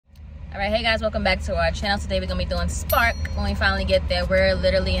Alright, hey guys, welcome back to our channel. Today we're gonna be doing Spark. When we finally get there, we're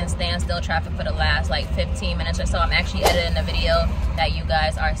literally in standstill traffic for the last like 15 minutes or so. I'm actually editing a video that you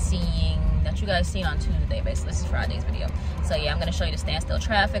guys are seeing, seen on Tuesday, basically. This is Friday's video. So yeah, I'm gonna show you the standstill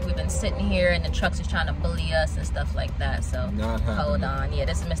traffic. We've been sitting here and the trucks is trying to bully us and stuff like that. So hold on. Yeah,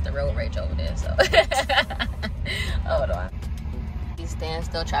 this is Mr. Road Rage over there, so hold on.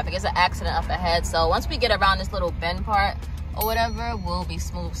 Standstill traffic. It's an accident up ahead. So once we get around this little bend part or whatever, we'll be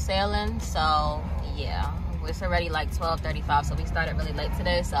smooth sailing. So yeah, it's already like 12:35, so we started really late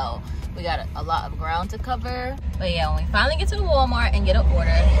today, so we got a lot of ground to cover. But yeah, when we finally get to the Walmart and get an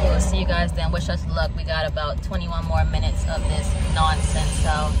order, we'll see you guys then. Wish us luck. We got about 21 more minutes of this nonsense.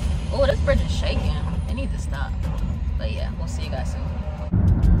 So oh, this bridge is shaking. It needs to stop. But yeah, we'll see you guys soon.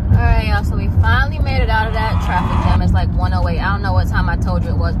 All right, y'all, so we finally made it out of that traffic jam. It's like 1:08. I don't know what time I told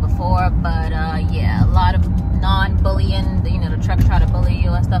you it was before, but yeah, a lot of non-bullying. You know, the trucks try to bully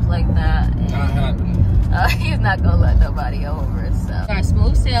you and stuff like that. And, he's not gonna let nobody over. So our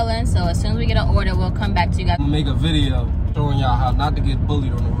smooth sailing. So as soon as we get an order, we'll come back to you guys. I'm gonna make a video showing y'all how not to get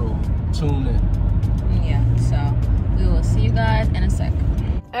bullied on the road. Tune in. Yeah, so we will see you guys in a second.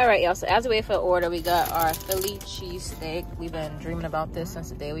 All right, y'all, so as we wait for the order, we got our Philly cheesesteak. We've been dreaming about this since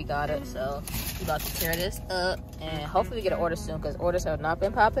the day we got it, so we about to tear this up and hopefully we get an order soon because orders have not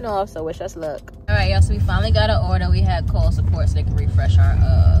been popping off, so wish us luck. All right, y'all, so we finally got an order. We had call support so they can refresh our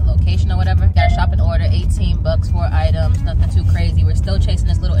location or whatever. Got a shopping order, 18 bucks, 4 items, nothing too crazy. We're still chasing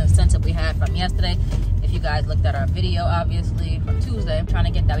this little incentive we had from yesterday. If you guys looked at our video, obviously, from Tuesday, I'm trying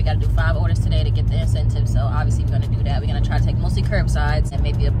to get that. We got to do 5 orders today to get the incentive, so obviously we're going to do that. We're going to try to take mostly curbsides and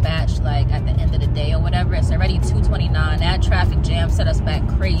maybe a batch like at the end of the day or whatever. It's already 2:29. That traffic jam set us back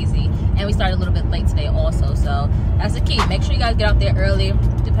crazy, and we started a little bit late today also, so that's the key. Make sure you guys get out there early,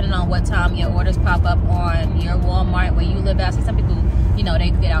 depending on what time your orders pop up on your Walmart where you live at. So some people, you know, they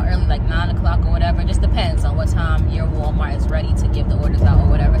get out early like 9 o'clock or whatever. It just depends on what time your Walmart is ready to give the orders out or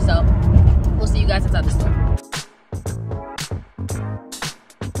whatever. So we'll see you guys inside the store.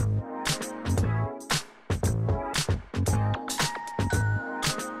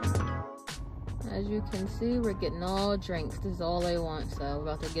 As you can see, we're getting all drinks. This is all they want, so we're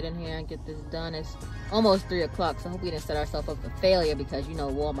about to get in here and get this done. It's almost 3 o'clock, so I hope we didn't set ourselves up for failure because you know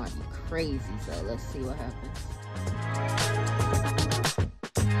Walmart be crazy. So let's see what happens.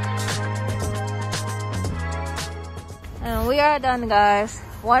 And we are done, guys.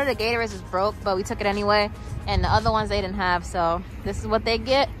 One of the Gatorades is broke, but we took it anyway, and the other ones they didn't have, so this is what they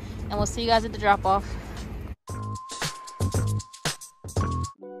get, and we'll see you guys at the drop-off.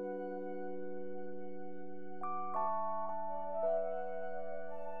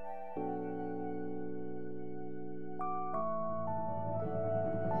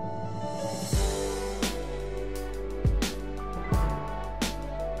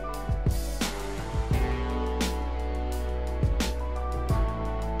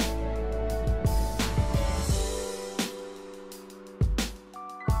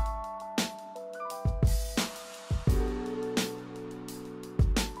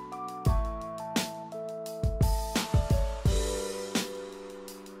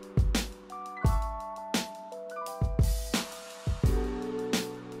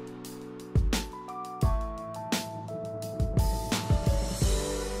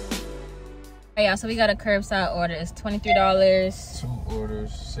 Yeah, so we got a curbside order. It's $23. 2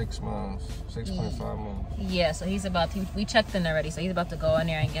 orders, 6 miles, 6.5 miles. Yeah, so he's about to, we checked in already, so he's about to go in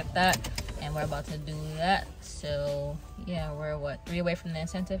there and get that, and we're about to do that. So yeah, we're what, 3 away from the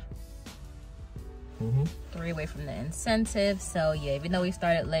incentive? 3 away from the incentive. So yeah, even though we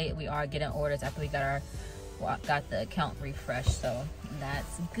started late, we are getting orders after we got the account refreshed, so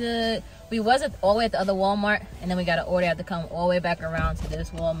that's good. We wasn't all the way at the other Walmart, and then we got an order, had to come all the way back around to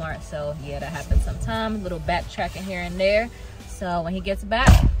this Walmart. So yeah, that happens sometime. A little backtracking here and there. So when he gets back,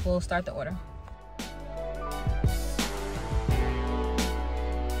 we'll start the order.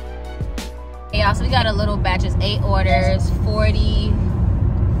 Yeah, so we got a little batch. It's 8 orders,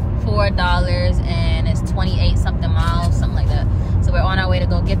 $44, and it's 28 something miles, something like that. So we're on our way to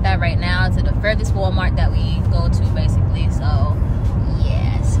go get that right now to the furthest Walmart that we go to, basically. So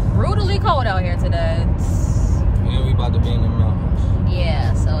yeah, it's brutally cold out here today. Yeah, we about to be in the mountains.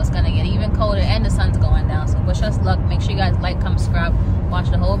 Yeah, so it's gonna get even colder, and the sun's going down. So wish us luck. Make sure you guys like, comment, subscribe, watch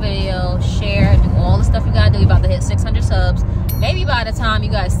the whole video, share, do all the stuff you gotta do. We about to hit 600 subs. Maybe by the time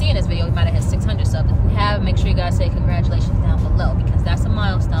you guys see this video, we might have hit 600 subs. If we have, make sure you guys say congratulations down below, because that's a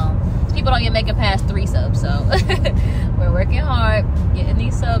milestone. People don't even make it past 3 subs, so we're working hard, getting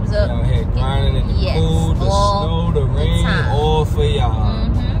these subs up. Out here grinding in the cold, the snow, the rain, all for y'all.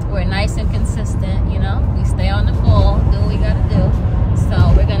 We're nice and consistent, you know. We stay on the ball, do what we gotta do. So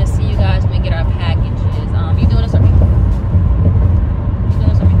we're gonna see you guys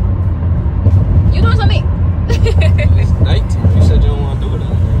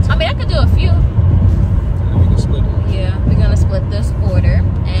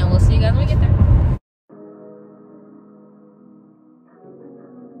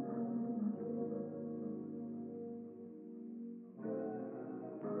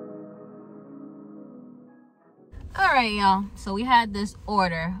right, y'all, so we had this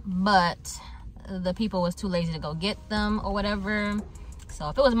order, but the people was too lazy to go get them or whatever. So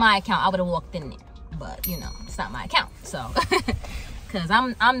if it was my account, I would have walked in there, but you know, it's not my account. So because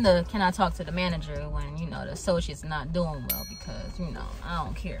I'm the, can I talk to the manager when, you know, the associate's not doing well, because, you know, I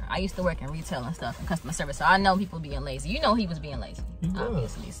don't care. I used to work in retail and stuff and customer service, so I know people being lazy. You know, he was being lazy,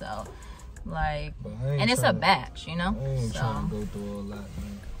 obviously. So like, and it's a batch, you know. I ain't trying to go through all that,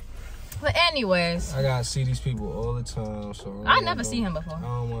 man. But anyways, I gotta see these people all the time, so I never see him before. I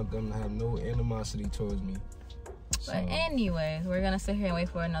don't want them to have no animosity towards me. So. But anyways, we're gonna sit here and wait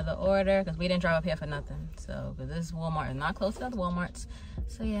for another order because we didn't drive up here for nothing. So, because this Walmart is not close to other Walmarts.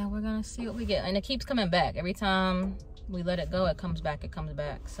 So yeah, we're gonna see what we get, and it keeps coming back. Every time we let it go, it comes back. It comes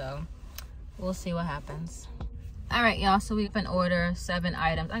back. So we'll see what happens. All right, y'all. So we've been order 7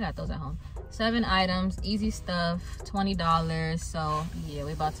 items. I got those at home. 7 items, easy stuff, $20. So yeah,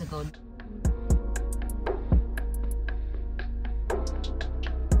 we about to go.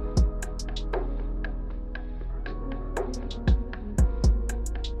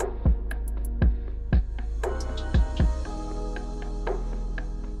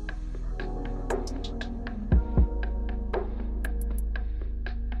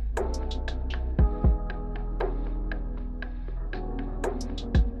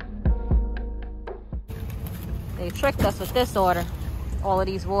 They tricked us with this order. All of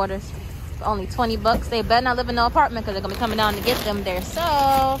these waters for only 20 bucks. They better not live in no apartment because they're gonna be coming down to get them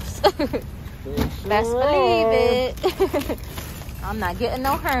themselves. Best believe it. I'm not getting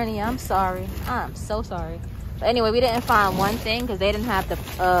no hernia. I'm sorry. I'm so sorry. But anyway, we didn't find one thing because they didn't have the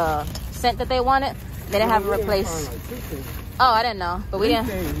scent that they wanted. They didn't have a replace. Oh, I didn't know. But we didn't.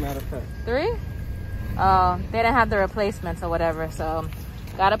 3? Oh, they didn't have the replacements or whatever. So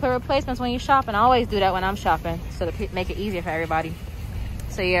gotta put replacements when you shop, and I always do that when I'm shopping, so to make it easier for everybody.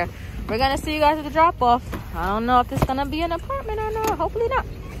 So yeah, we're gonna see you guys at the drop off. I don't know if it's gonna be an apartment or not. Hopefully not.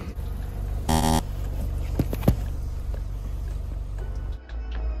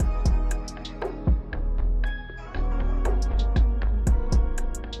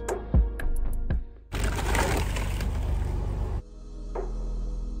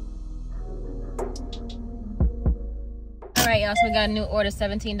 Alright, y'all, so we got a new order,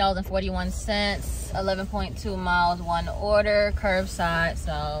 $17.41, 11.2 miles, 1 order, curbside.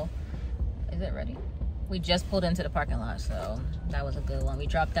 So is it ready? We just pulled into the parking lot, so that was a good one. We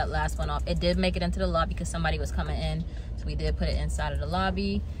dropped that last one off. It did make it into the lobby because somebody was coming in, so we did put it inside of the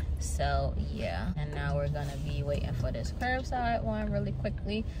lobby. So yeah, and now we're gonna be waiting for this curbside one really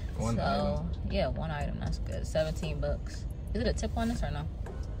quickly. One item. Yeah, 1 item. That's good. 17 bucks. Is it a tip on this or no?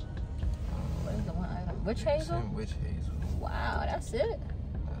 What is the 1 item? Witch hazel? Witch hazel. Wow, that's it?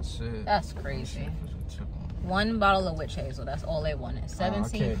 That's it. That's crazy. 1 bottle of witch hazel. That's all they wanted.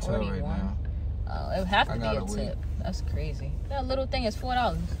 $17.41. Right, oh, it would have to be a tip. That's crazy. That little thing is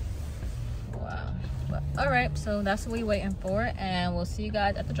 $4. Wow. But all right, so that's what we're waiting for, and we'll see you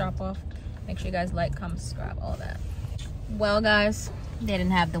guys at the drop-off. Make sure you guys like, comment, subscribe, all that. Well, guys, they didn't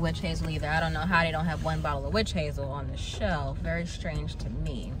have the witch hazel either. I don't know how they don't have 1 bottle of witch hazel on the shelf. Very strange to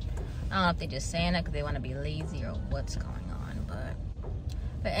me. I don't know if they're just saying that because they want to be lazy or what's going on.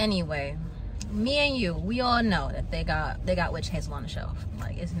 But anyway, me and you, we all know that they got witch hazel on the shelf.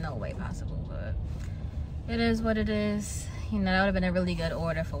 Like, it's no way possible, but it is what it is. You know, that would have been a really good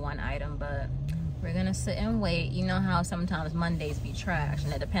order for 1 item, but we're gonna sit and wait. You know how sometimes Mondays be trash,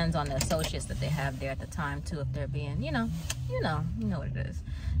 and it depends on the associates that they have there at the time too, if they're being, you know what it is.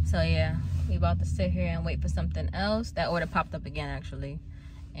 So yeah, we about to sit here and wait for something else. That order popped up again actually,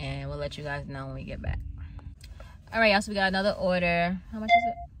 and we'll let you guys know when we get back. All right, y'all, so we got another order. How much is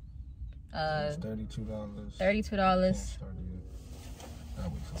it? $32. $32.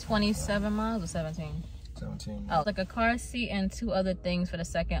 27 miles or 17? 17. Oh, like a car seat and 2 other things for the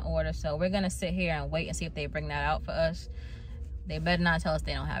second order. So we're gonna sit here and wait and see if they bring that out for us. They better not tell us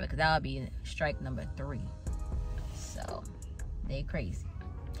they don't have it, because that would be strike number 3. So they crazy.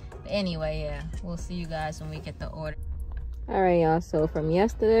 But anyway, yeah, we'll see you guys when we get the order. All right, y'all, so from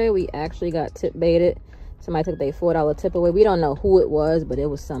yesterday we actually got tip baited. Somebody took their $4 tip away. We don't know who it was, but it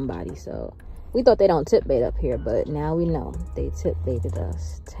was somebody. So we thought they don't tip bait up here, but now we know they tip baited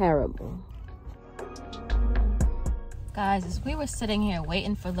us. Terrible. Guys, as we were sitting here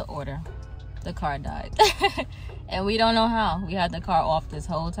waiting for the order, the car died. And we don't know how. We had the car off this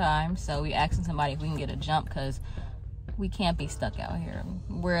whole time, so we asking somebody if we can get a jump, because we can't be stuck out here.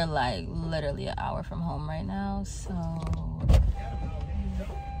 We're like literally an hour from home right now, so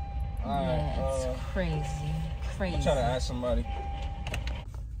yeah, it's crazy. I'm trying to ask somebody.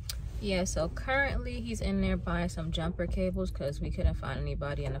 Yeah, so currently he's in there buying some jumper cables because we couldn't find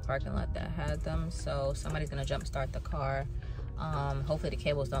anybody in the parking lot that had them. So somebody's gonna jump start the car. Hopefully the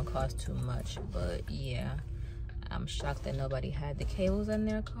cables don't cost too much, but yeah, I'm shocked that nobody had the cables in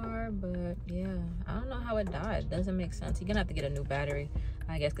their car. But yeah, I don't know how it died. It doesn't make sense. You're gonna have to get a new battery,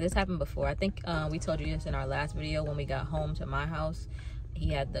 I guess, because this happened before. I think we told you this in our last video when we got home to my house. He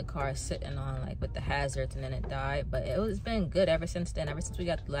had the car sitting on like with the hazards and then it died, but it's been good ever since then. Ever since we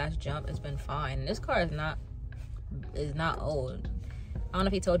got the last jump, it's been fine. And this car is not old. I don't know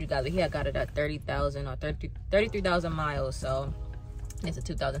if he told you guys, but he had got it at 30,000 or 33,000 miles. So it's a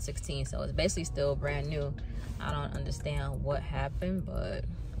 2016, so it's basically still brand new. I don't understand what happened, but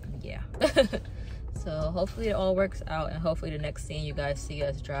yeah. So hopefully it all works out, and hopefully the next scene you guys see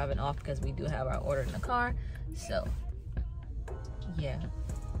us driving off, because we do have our order in the car. So yeah.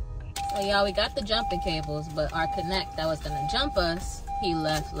 So y'all, we got the jumping cables, but our connect that was gonna jump us, he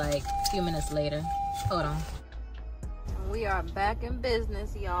left like a few minutes later. Hold on. We are back in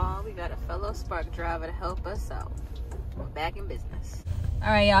business, y'all. We got a fellow Spark driver to help us out. We're back in business. All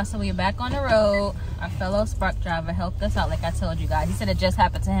right, y'all, so we're back on the road. Our fellow Spark driver helped us out, like I told you guys. He said it just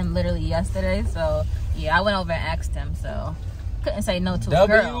happened to him literally yesterday. So yeah, I went over and asked him, so couldn't say no to a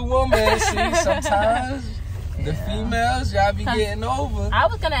girl. Woman, see, sometimes the females, y'all be getting over. I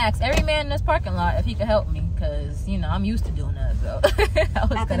was gonna ask every man in this parking lot if he could help me, because you know I'm used to doing that. So I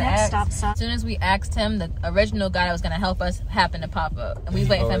was gonna ask. Stop sign. As soon as we asked him, the original guy that was gonna help us happened to pop up, and we was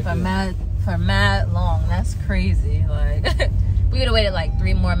waiting for him for mad long. That's crazy. Like we would have waited like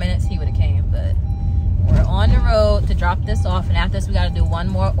 3 more minutes, he would have came. But we're on the road to drop this off, and after this we got to do one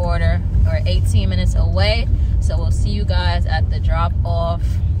more order. We're 18 minutes away, so we'll see you guys at the drop off.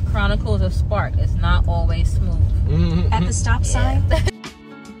 Chronicles of Spark. It's not always smooth. At the stop sign.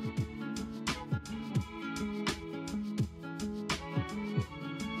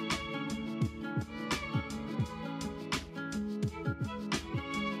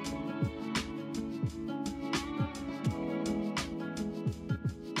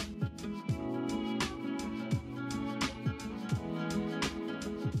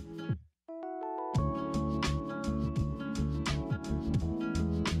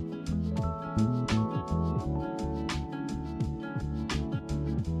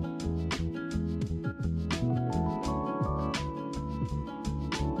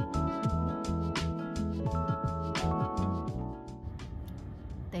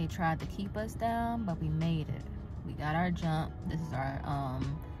 They tried to keep us down, but we made it. We got our jump. This is our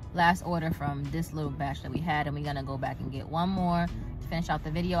last order from this little batch that we had, and we're gonna go back and get one more to finish out the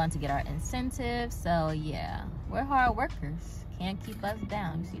video and to get our incentive. So yeah, we're hard workers. Can't keep us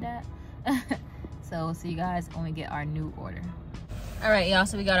down. You see that? So we'll see you guys when we get our new order. All right, y'all,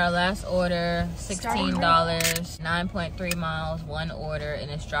 so we got our last order, $16, 9.3 miles, one order,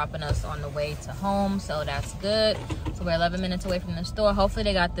 and it's dropping us on the way to home, so that's good. So we're 11 minutes away from the store. Hopefully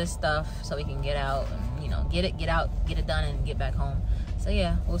they got this stuff so we can get out and, you know, get it done and get back home. So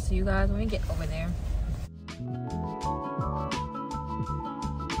yeah, we'll see you guys when we get over there.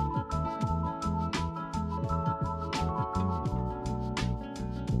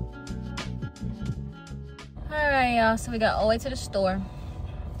 Alright, y'all, so we got all the way to the store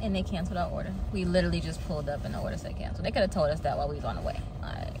and they canceled our order. We literally just pulled up and the order said canceled. They could have told us that while we was on the way.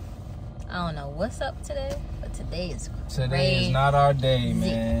 Like, I don't know what's up today, but today is crazy. Today is not our day,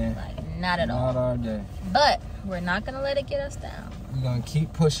 man. Like, not at all. Not our day. But we're not gonna let it get us down. We're gonna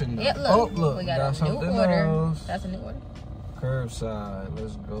keep pushing them. Yeah, look, we got a new order. Else. That's a new order. Curbside,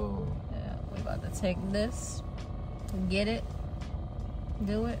 let's go. Yeah, we about to take this, get it,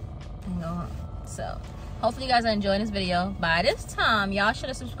 do it, and go home. So hopefully you guys are enjoying this video. By this time, y'all should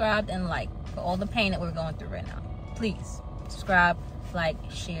have subscribed and liked for all the pain that we're going through right now. Please subscribe, like,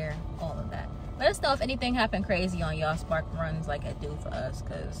 share, all of that. Let us know if anything happened crazy on y'all Spark runs like it do for us,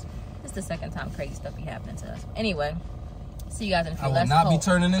 because it's the second time crazy stuff be happening to us. Anyway, see you guys in a few. I will not be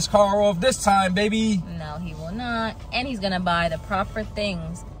turning this car off this time, baby. No, he will not. And he's gonna buy the proper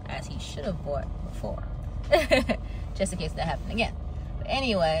things as he should have bought before. Just in case that happened again. But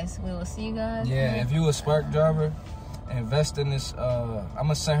anyways, we will see you guys. Yeah, if you a Spark driver, invest in this. I'm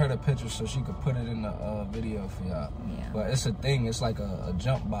gonna send her the picture so she could put it in the video for y'all. Yeah. But it's a thing. It's like a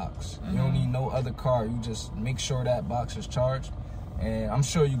jump box. You don't need no other car. You just make sure that box is charged. And I'm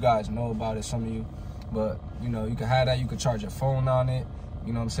sure you guys know about it, some of you. But, you know, you can have that. You can charge your phone on it.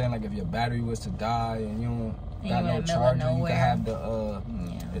 You know what I'm saying? Like if your battery was to die and you don't got no charger, you can have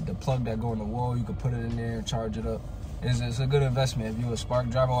the plug that go in the wall. You can put it in there and charge it up. It's a good investment. If you're a Spark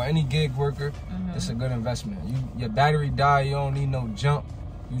driver or any gig worker, it's a good investment. Your battery die, you don't need no jump.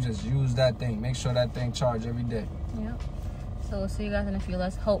 You just use that thing. Make sure that thing charged every day. Yep. So we'll see you guys in a few.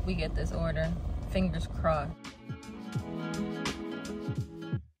 Let's hope we get this order. Fingers crossed.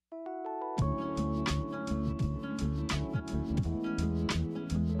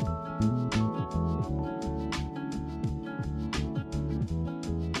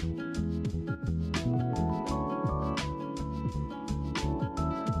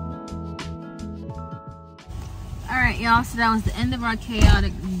 Alright, y'all, so that was the end of our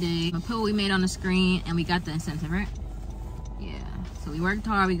chaotic day. I'm gonna put what we made on the screen, and we got the incentive, right? Yeah, so we worked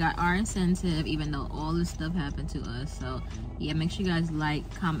hard, we got our incentive, even though all this stuff happened to us. So yeah, make sure you guys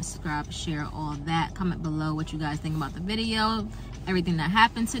like, comment, subscribe, share, all that. Comment below what you guys think about the video, everything that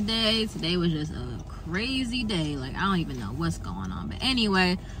happened today. Today was just a crazy day. Like, I don't even know what's going on. But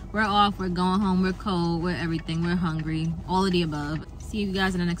anyway, we're off, we're going home, we're cold, we're everything, we're hungry, all of the above. See you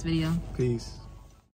guys in the next video. Peace.